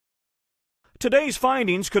Today's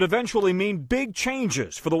findings could eventually mean big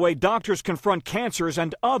changes for the way doctors confront cancers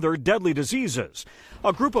and other deadly diseases.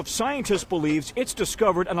 A group of scientists believes it's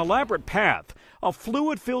discovered an elaborate path of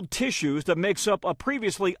fluid-filled tissues that makes up a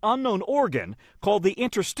previously unknown organ called the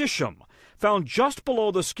interstitium, found just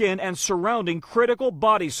below the skin and surrounding critical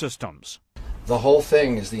body systems. The whole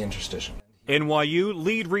thing is the interstitium. NYU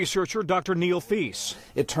lead researcher Dr. Neil Fees.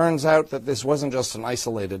 It turns out that this wasn't just an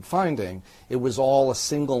isolated finding, it was all a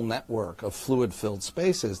single network of fluid-filled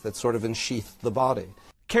spaces that sort of ensheathed the body.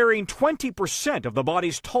 Carrying 20% of the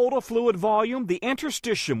body's total fluid volume, the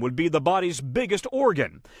interstitium would be the body's biggest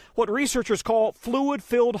organ, what researchers call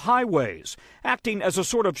fluid-filled highways, acting as a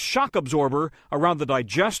sort of shock absorber around the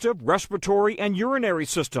digestive, respiratory, and urinary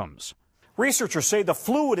systems. Researchers say the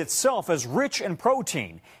fluid itself is rich in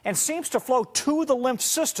protein and seems to flow to the lymph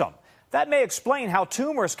system. That may explain how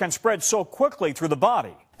tumors can spread so quickly through the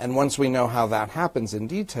body. And once we know how that happens in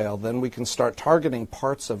detail, then we can start targeting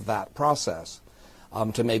parts of that process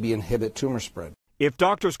to maybe inhibit tumor spread. If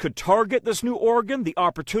doctors could target this new organ, the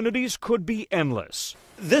opportunities could be endless.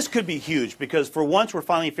 This could be huge because for once we're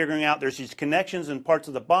finally figuring out there's these connections in parts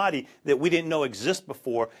of the body that we didn't know exist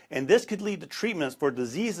before, and this could lead to treatments for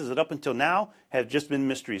diseases that up until now have just been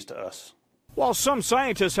mysteries to us. While some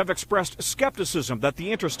scientists have expressed skepticism that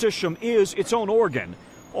the interstitium is its own organ,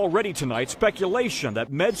 already tonight speculation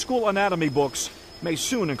that med school anatomy books may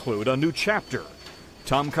soon include a new chapter.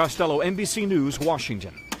 Tom Costello, NBC News,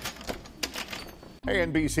 Washington. Hey,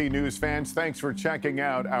 NBC News fans, thanks for checking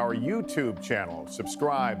out our YouTube channel.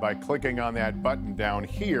 Subscribe by clicking on that button down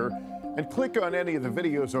here and click on any of the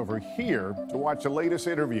videos over here to watch the latest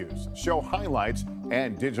interviews, show highlights,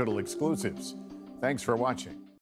 and digital exclusives. Thanks for watching.